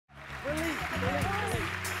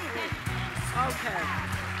Okay.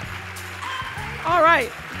 All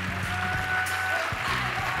right.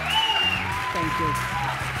 Thank you.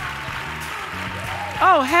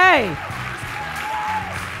 Oh, hey.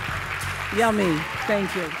 Yummy.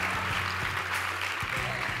 Thank you.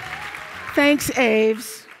 Thanks,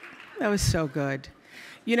 Aves. That was so good.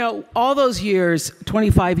 You know, all those years,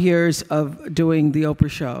 25 years of doing the Oprah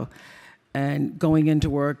show and going into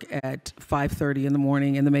work at 5:30 in the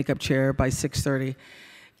morning in the makeup chair by 6:30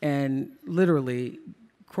 and literally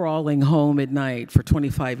crawling home at night for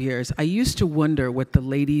 25 years, I used to wonder what the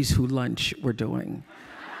ladies who lunch were doing.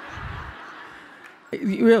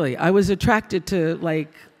 Really, I was attracted to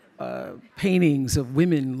like paintings of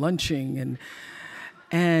women lunching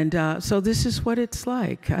and so this is what it's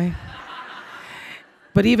like.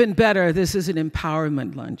 But even better, this is an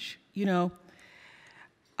empowerment lunch. You know,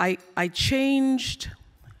 I changed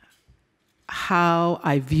how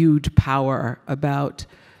I viewed power about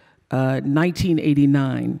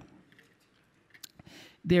 1989.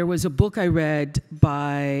 There was a book I read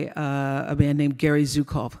by a man named Gary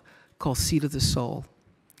Zukav called Seat of the Soul.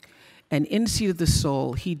 And in Seat of the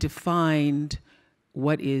Soul, he defined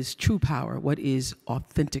what is true power, what is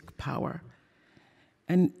authentic power.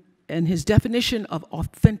 And his definition of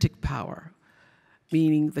authentic power,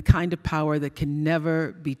 meaning the kind of power that can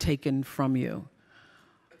never be taken from you.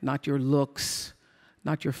 Not your looks,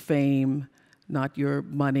 not your fame, not your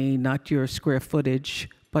money, not your square footage,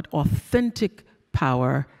 but authentic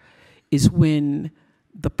power is when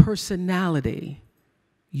the personality,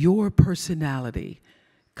 your personality,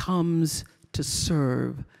 comes to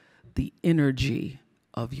serve the energy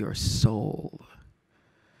of your soul.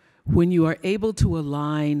 When you are able to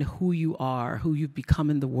align who you are, who you've become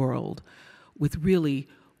in the world, with really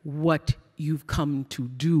what you've come to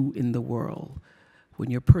do in the world, when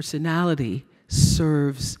your personality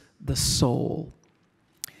serves the soul.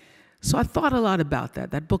 So I thought a lot about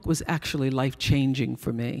that. That book was actually life-changing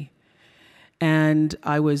for me. And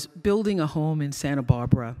I was building a home in Santa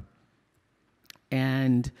Barbara.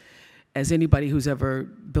 And as anybody who's ever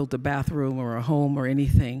built a bathroom or a home or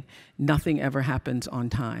anything, nothing ever happens on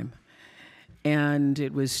time. And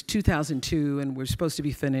it was 2002, and we're supposed to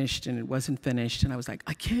be finished, and it wasn't finished. And I was like,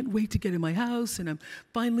 I can't wait to get in my house, and I'm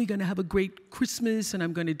finally going to have a great Christmas, and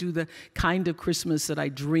I'm going to do the kind of Christmas that I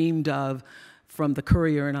dreamed of from the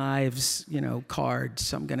Currier and Ives, you know, cards.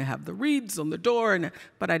 So I'm going to have the wreaths on the door,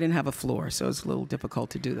 but I didn't have a floor, so it was a little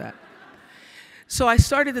difficult to do that. So I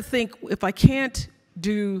started to think, if I can't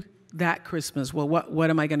do that Christmas, well, what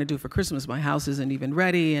am I going to do for Christmas? My house isn't even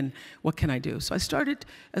ready, and what can I do? So I started,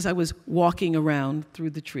 as I was walking around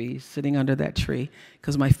through the trees, sitting under that tree,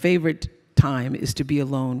 because my favorite time is to be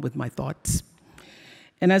alone with my thoughts.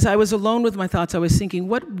 And as I was alone with my thoughts, I was thinking,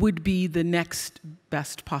 what would be the next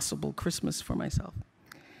best possible Christmas for myself?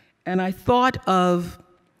 And I thought of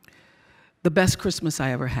the best Christmas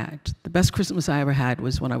I ever had. The best Christmas I ever had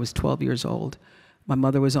was when I was 12 years old. My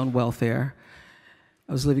mother was on welfare.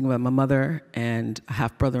 I was living with my mother and a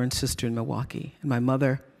half-brother and sister in Milwaukee. And my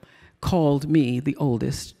mother called me, the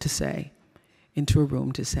oldest, to say, into a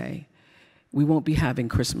room to say, we won't be having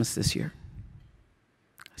Christmas this year.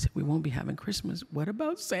 I said, we won't be having Christmas. What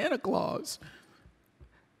about Santa Claus?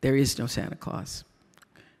 There is no Santa Claus.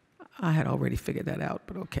 I had already figured that out,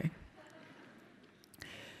 but okay.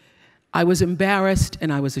 I was embarrassed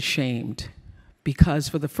and I was ashamed because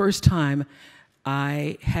for the first time,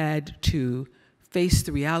 I had to face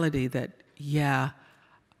the reality that, yeah,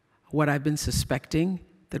 what I've been suspecting,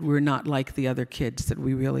 that we're not like the other kids, that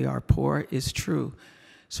we really are poor, is true.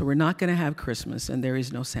 So we're not going to have Christmas, and there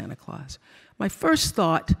is no Santa Claus. My first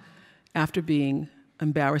thought, after being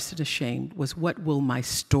embarrassed and ashamed, was what will my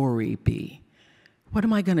story be? What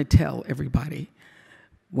am I going to tell everybody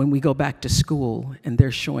when we go back to school and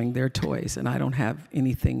they're showing their toys and I don't have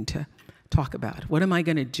anything to talk about? What am I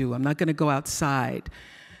going to do? I'm not going to go outside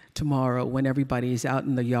tomorrow when everybody's out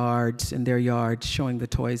in the yards, in their yards, showing the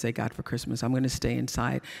toys they got for Christmas. I'm going to stay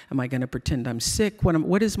inside. Am I going to pretend I'm sick?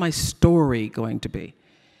 What is my story going to be?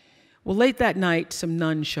 Well, late that night, some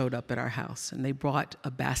nuns showed up at our house, and they brought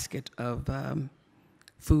a basket of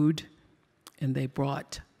food, and they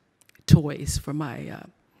brought toys for my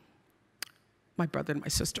brother and my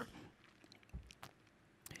sister.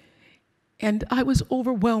 And I was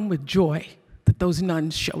overwhelmed with joy that those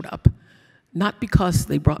nuns showed up. Not because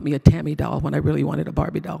they brought me a Tammy doll when I really wanted a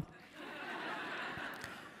Barbie doll.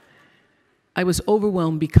 I was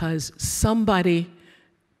overwhelmed because somebody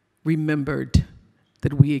remembered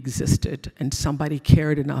that we existed and somebody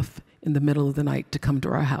cared enough in the middle of the night to come to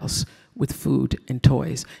our house with food and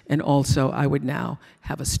toys. And also, I would now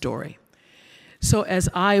have a story. So as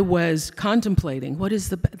I was contemplating,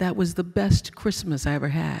 that was the best Christmas I ever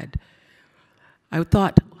had, I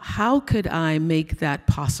thought, how could I make that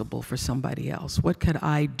possible for somebody else? What could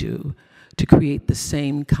I do to create the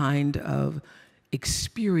same kind of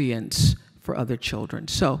experience for other children?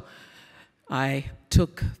 So I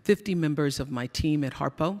took 50 members of my team at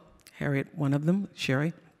Harpo, Harriet, one of them,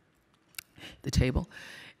 Sherry, the table,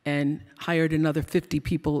 and hired another 50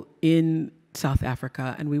 people in South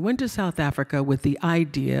Africa. And we went to South Africa with the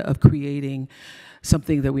idea of creating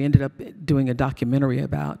something that we ended up doing a documentary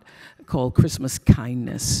about called Christmas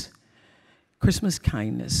Kindness. Christmas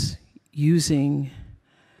Kindness, using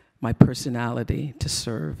my personality to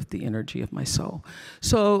serve the energy of my soul.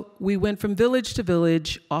 So we went from village to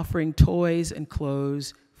village, offering toys and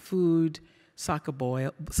clothes, food, soccer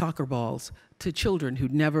balls to children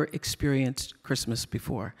who'd never experienced Christmas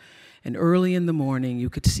before. And early in the morning, you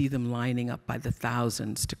could see them lining up by the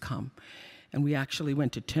thousands to come. And we actually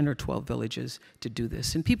went to 10 or 12 villages to do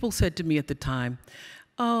this. And people said to me at the time,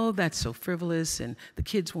 oh, that's so frivolous, and the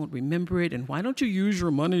kids won't remember it, and why don't you use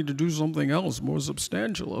your money to do something else more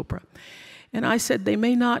substantial, Oprah? And I said, they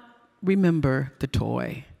may not remember the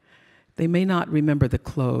toy. They may not remember the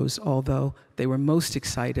clothes, although they were most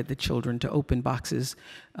excited, the children, to open boxes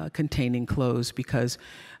containing clothes because,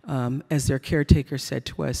 as their caretaker said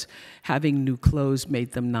to us, having new clothes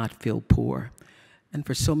made them not feel poor. And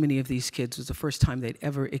for so many of these kids, it was the first time they'd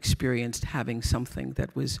ever experienced having something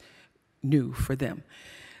that was new for them.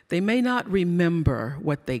 They may not remember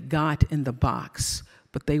what they got in the box,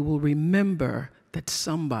 but they will remember that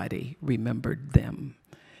somebody remembered them.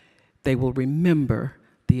 They will remember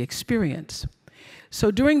the experience.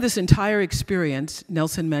 So during this entire experience,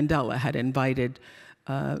 Nelson Mandela had invited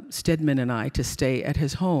Stedman and I to stay at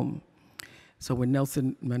his home. So when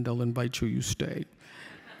Nelson Mandela invites you, you stay.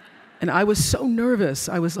 And I was so nervous.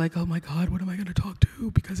 I was like, oh my God, what am I gonna talk to?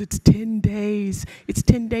 Because it's 10 days. It's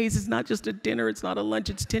 10 days, it's not just a dinner, it's not a lunch,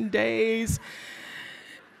 it's 10 days.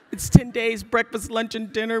 It's 10 days, breakfast, lunch,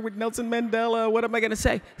 and dinner with Nelson Mandela. What am I gonna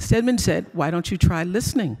say? Stedman said, why don't you try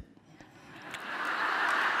listening?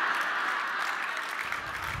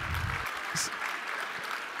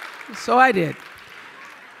 So I did.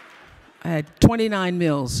 I had 29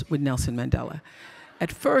 meals with Nelson Mandela.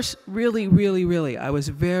 At first, really, I was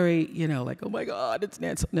very, like, oh my God, it's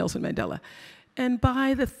Nelson Mandela. And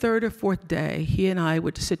by the third or fourth day, he and I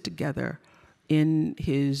would sit together in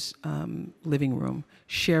his living room,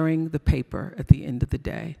 sharing the paper at the end of the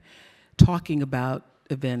day, talking about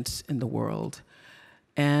events in the world.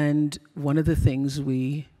 And one of the things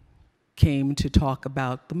we came to talk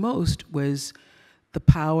about the most was the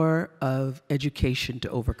power of education to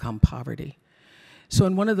overcome poverty. So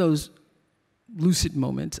in one of those lucid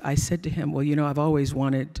moments, I said to him, well, I've always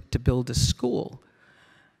wanted to build a school.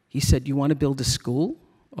 He said, you want to build a school?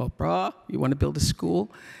 Oprah, you want to build a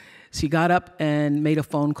school? So he got up and made a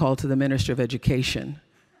phone call to the Minister of Education.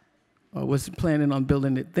 I wasn't planning on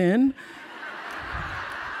building it then.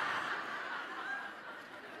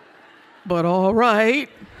 But all right.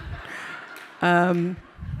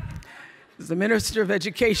 The Minister of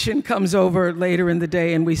Education comes over later in the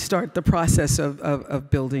day and we start the process of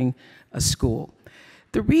building a school.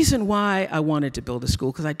 The reason why I wanted to build a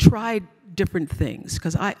school, because I tried different things,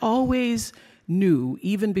 because I always knew,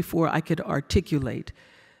 even before I could articulate,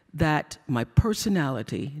 that my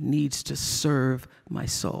personality needs to serve my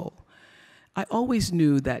soul. I always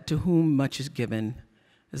knew that to whom much is given,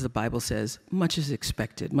 as the Bible says, much is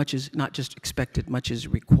expected. Much is not just expected, much is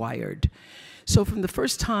required. So from the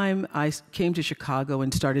first time I came to Chicago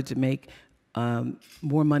and started to make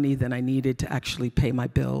more money than I needed to actually pay my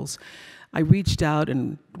bills, I reached out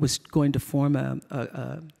and was going to form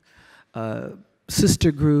a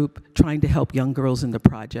sister group trying to help young girls in the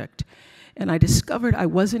project. And I discovered I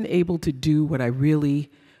wasn't able to do what I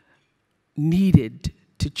really needed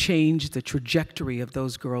to change the trajectory of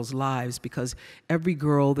those girls' lives, because every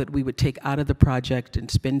girl that we would take out of the project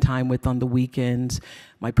and spend time with on the weekends,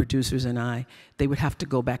 my producers and I, they would have to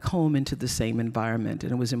go back home into the same environment,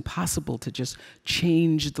 and it was impossible to just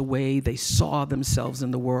change the way they saw themselves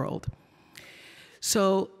in the world.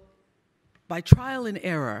 So by trial and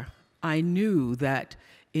error, I knew that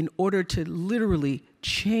in order to literally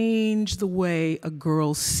change the way a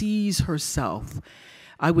girl sees herself,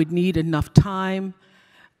 I would need enough time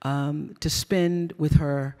to spend with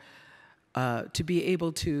her, to be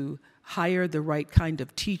able to hire the right kind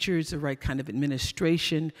of teachers, the right kind of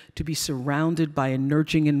administration, to be surrounded by a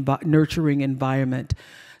nurturing environment,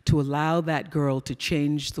 to allow that girl to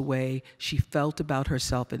change the way she felt about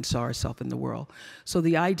herself and saw herself in the world. So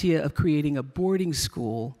the idea of creating a boarding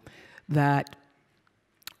school that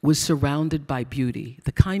was surrounded by beauty,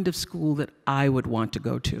 the kind of school that I would want to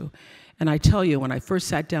go to. And I tell you, when I first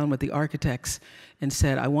sat down with the architects and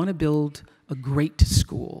said, I want to build a great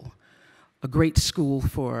school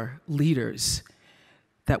for leaders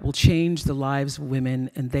that will change the lives of women,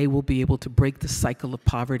 and they will be able to break the cycle of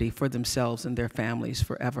poverty for themselves and their families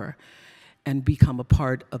forever and become a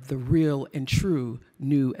part of the real and true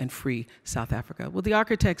new and free South Africa. Well, the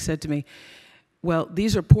architect said to me, well,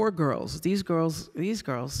 these are poor girls. These girls.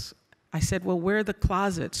 I said, well, where are the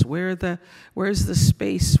closets? Where's the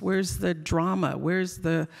space? Where's the drama? Where's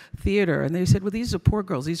the theater? And they said, well, these are poor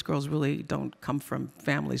girls. These girls really don't come from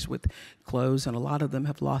families with clothes, and a lot of them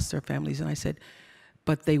have lost their families. And I said,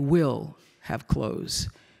 but they will have clothes,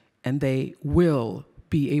 and they will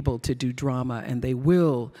be able to do drama, and they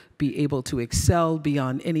will be able to excel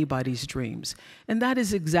beyond anybody's dreams. And that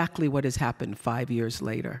is exactly what has happened 5 years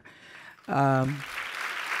later.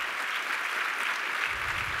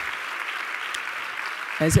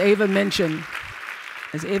 As Ava mentioned,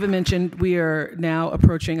 we are now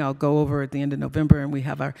approaching, I'll go over at the end of November, and we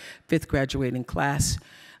have our 5th graduating class.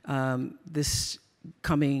 This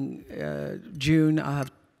coming June, I'll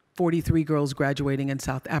have 43 girls graduating in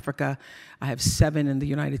South Africa. I have 7 in the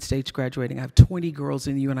United States graduating. I have 20 girls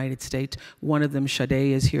in the United States. One of them, Sade,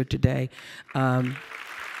 is here today.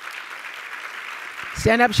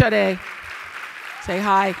 Stand up, Sade. Say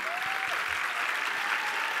hi.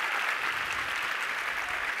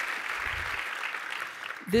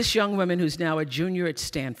 This young woman, who's now a junior at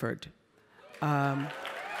Stanford,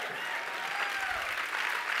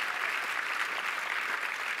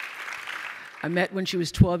 I met when she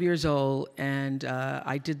was 12 years old, and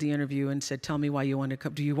I did the interview and said, tell me why you want to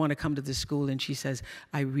come. Do you want to come to this school? And she says,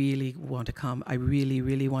 I really want to come. I really,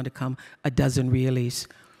 really want to come. A dozen reallys.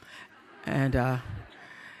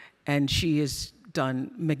 And she has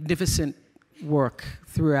done magnificent work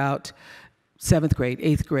throughout 7th grade,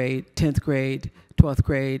 8th grade, 10th grade, 12th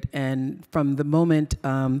grade. And from the moment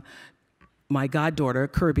my goddaughter,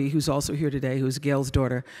 Kirby, who's also here today, who's Gail's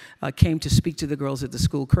daughter, came to speak to the girls at the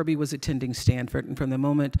school. Kirby was attending Stanford, and from the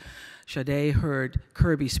moment Sade heard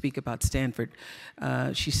Kirby speak about Stanford,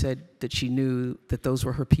 she said that she knew that those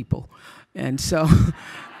were her people. And so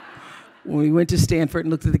when we went to Stanford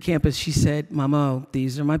and looked at the campus, she said, Mamo,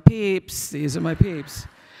 these are my peeps, these are my peeps.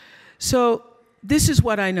 So this is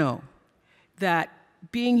what I know, that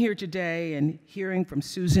being here today and hearing from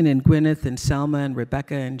Susan and Gwyneth and Selma and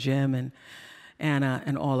Rebecca and Jim and Anna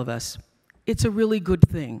and all of us, it's a really good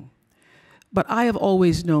thing. But I have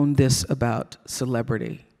always known this about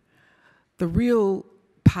celebrity. The real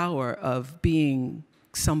power of being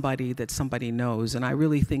somebody that somebody knows, and I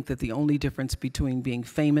really think that the only difference between being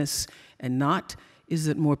famous and not is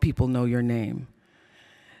that more people know your name.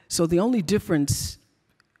 So the only difference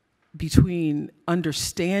between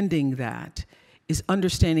understanding that is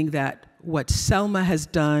understanding that what Selma has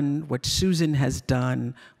done, what Susan has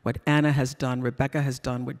done, what Anna has done, Rebecca has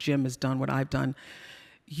done, what Jim has done, what I've done,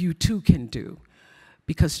 you too can do.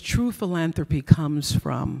 Because true philanthropy comes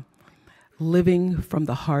from living from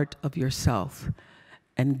the heart of yourself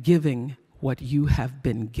and giving what you have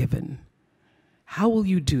been given. How will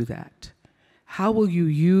you do that? How will you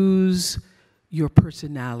use your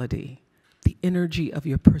personality, the energy of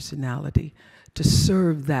your personality, to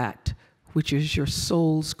serve that which is your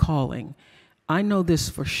soul's calling? I know this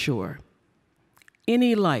for sure.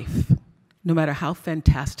 Any life, no matter how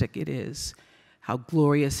fantastic it is, how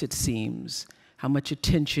glorious it seems, how much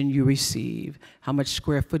attention you receive, how much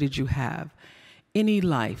square footage you have, any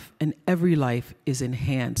life and every life is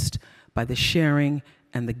enhanced by the sharing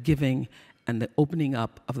and the giving and the opening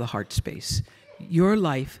up of the heart space. Your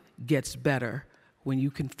life gets better when you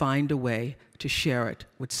can find a way to share it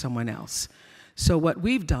with someone else. So what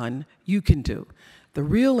we've done, you can do. The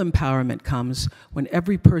real empowerment comes when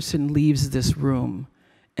every person leaves this room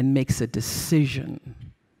and makes a decision.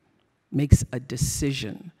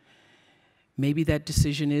 Maybe that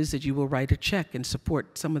decision is that you will write a check and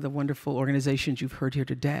support some of the wonderful organizations you've heard here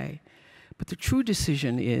today. But the true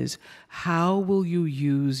decision is, how will you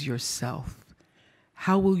use yourself?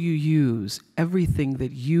 How will you use everything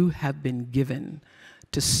that you have been given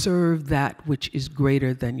to serve that which is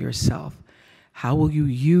greater than yourself? How will you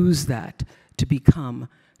use that to become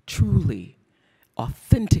truly,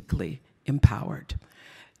 authentically empowered?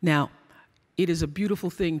 Now, it is a beautiful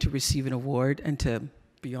thing to receive an award and to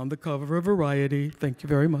be on the cover of Variety. Thank you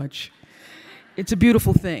very much. It's a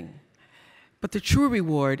beautiful thing. But the true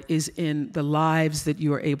reward is in the lives that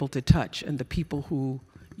you are able to touch and the people who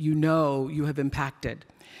you know you have impacted.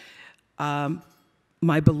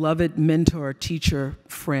 My beloved mentor, teacher,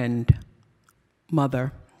 friend,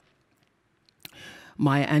 mother,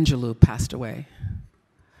 Maya Angelou passed away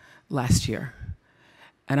last year.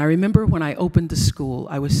 And I remember when I opened the school,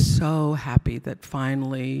 I was so happy that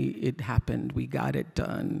finally it happened. We got it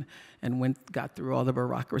done and got through all the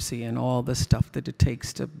bureaucracy and all the stuff that it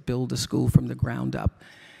takes to build a school from the ground up.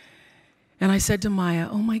 And I said to Maya,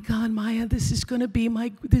 oh my God, Maya, this is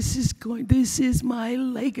my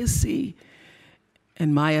legacy.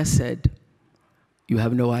 And Maya said, you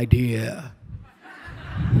have no idea.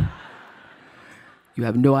 You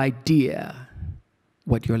have no idea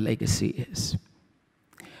what your legacy is.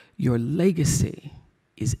 Your legacy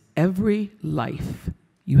is every life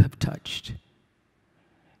you have touched.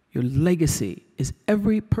 Your legacy is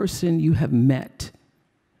every person you have met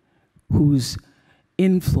whose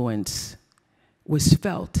influence was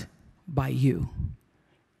felt by you.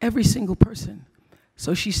 Every single person.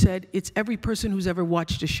 So she said, it's every person who's ever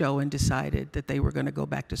watched a show and decided that they were going to go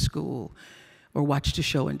back to school, or watched a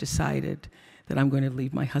show and decided that I'm going to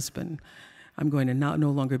leave my husband. I'm going to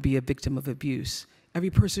no longer be a victim of abuse. Every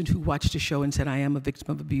person who watched a show and said, I am a victim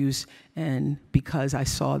of abuse, and because I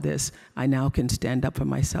saw this, I now can stand up for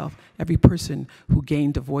myself. Every person who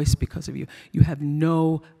gained a voice because of you. You have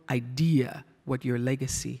no idea what your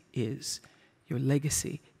legacy is. Your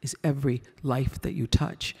legacy is every life that you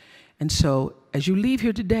touch. And so, as you leave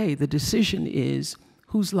here today, the decision is,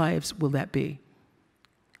 whose lives will that be?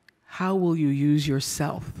 How will you use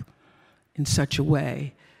yourself in such a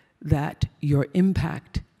way that your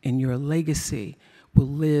impact and your legacy will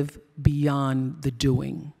live beyond the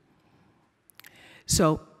doing?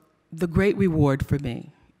 So the great reward for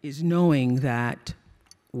me is knowing that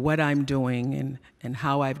what I'm doing and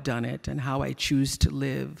how I've done it and how I choose to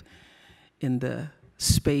live in the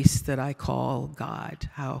space that I call God,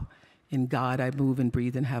 how in God I move and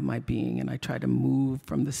breathe and have my being, and I try to move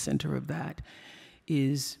from the center of that,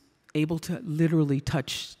 is able to literally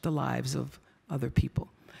touch the lives of other people.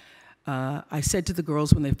 I said to the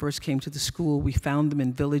girls when they first came to the school, we found them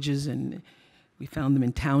in villages and we found them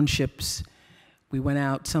in townships. We went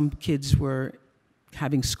out, some kids were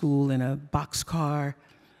having school in a boxcar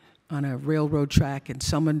on a railroad track and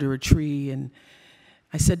some under a tree. And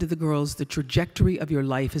I said to the girls, the trajectory of your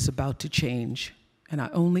life is about to change. And I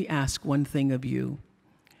only ask one thing of you,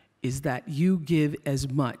 is that you give as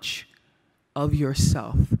much of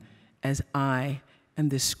yourself as I and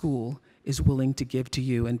this school is willing to give to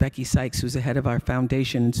you. And Becky Sykes, who's the head of our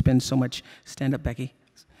foundation and spends so much, stand up, Becky,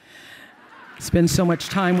 spends so much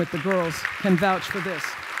time with the girls, can vouch for this.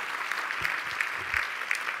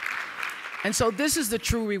 And so this is the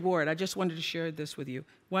true reward. I just wanted to share this with you.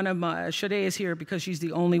 One of my, Sade is here because she's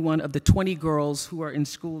the only one of the 20 girls who are in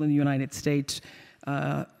school in the United States,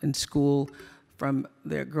 in school from,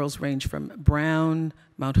 their girls range from Brown,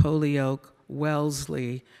 Mount Holyoke,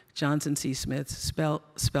 Wellesley, Johnson C. Smith,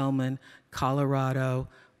 Spelman, Colorado,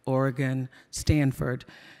 Oregon, Stanford.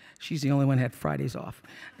 She's the only one who had Fridays off.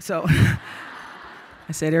 So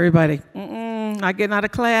I said, everybody, not getting out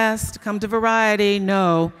of class to come to Variety,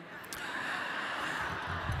 no.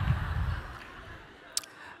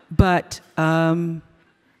 But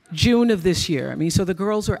June of this year, I mean, so the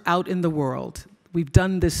girls are out in the world. We've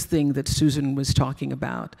done this thing that Susan was talking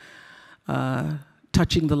about,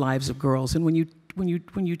 touching the lives of girls. And when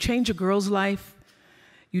you change a girl's life,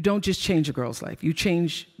 you don't just change a girl's life. You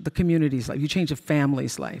change the community's life. You change a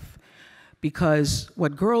family's life. Because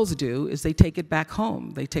what girls do is they take it back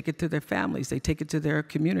home. They take it to their families. They take it to their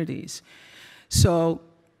communities. So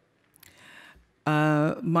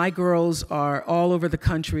my girls are all over the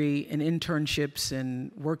country in internships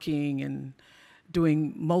and working and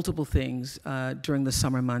doing multiple things during the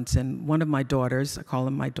summer months. And one of my daughters, I call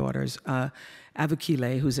them my daughters,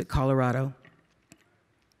 Avukile, who's at Colorado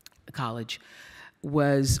College,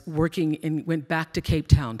 was working and went back to Cape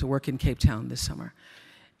Town to work in Cape Town this summer.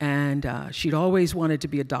 And she'd always wanted to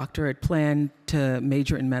be a doctor, had planned to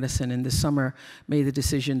major in medicine, and this summer made the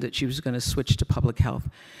decision that she was going to switch to public health.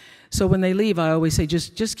 So when they leave, I always say,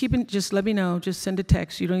 just let me know, just send a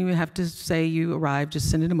text. You don't even have to say you arrived, just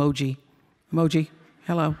send an emoji. Emoji,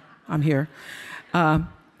 hello, I'm here. But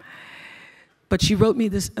she wrote me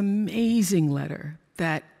this amazing letter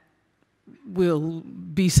that will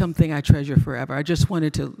be something I treasure forever. I just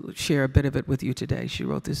wanted to share a bit of it with you today. She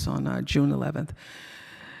wrote this on June 11th,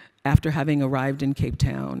 after having arrived in Cape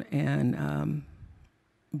Town and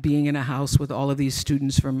being in a house with all of these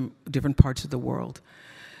students from different parts of the world.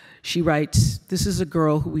 She writes, this is a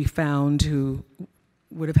girl who we found who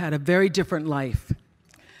would have had a very different life.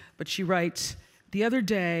 But she writes, the other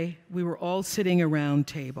day, we were all sitting around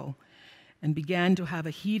table and began to have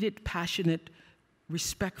a heated, passionate,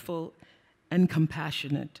 respectful, and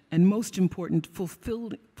compassionate, and most important,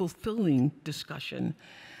 fulfilling discussion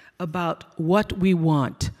about what we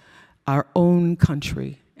want our own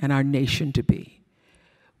country and our nation to be,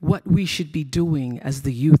 what we should be doing as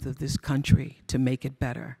the youth of this country to make it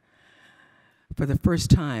better. For the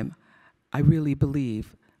first time, I really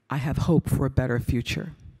believe I have hope for a better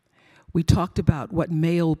future. We talked about what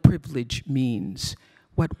male privilege means,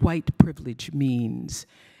 what white privilege means,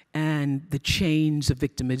 and the chains of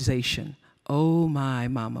victimization. Oh my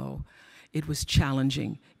mamo. It was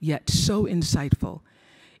challenging, yet so insightful.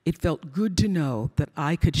 It felt good to know that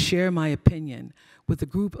I could share my opinion with a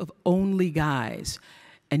group of only guys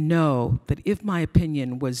and know that if my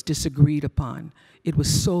opinion was disagreed upon, it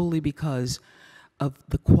was solely because of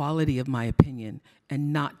the quality of my opinion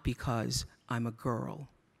and not because I'm a girl.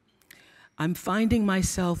 I'm finding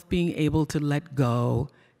myself being able to let go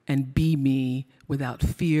and be me without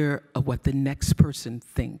fear of what the next person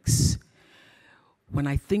thinks. When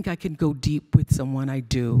I think I can go deep with someone, I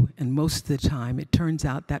do, and most of the time it turns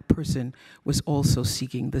out that person was also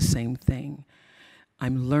seeking the same thing.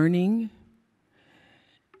 I'm learning,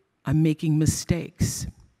 I'm making mistakes,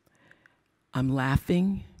 I'm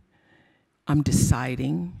laughing, I'm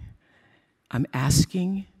deciding, I'm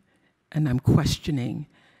asking, and I'm questioning,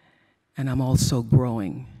 and I'm also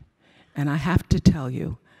growing. And I have to tell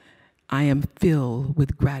you, I am filled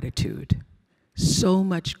with gratitude, so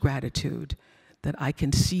much gratitude that I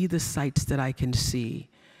can see the sights that I can see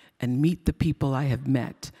and meet the people I have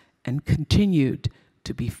met and continued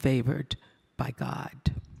to be favored by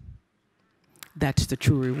God. That's the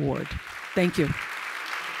true reward. Thank you.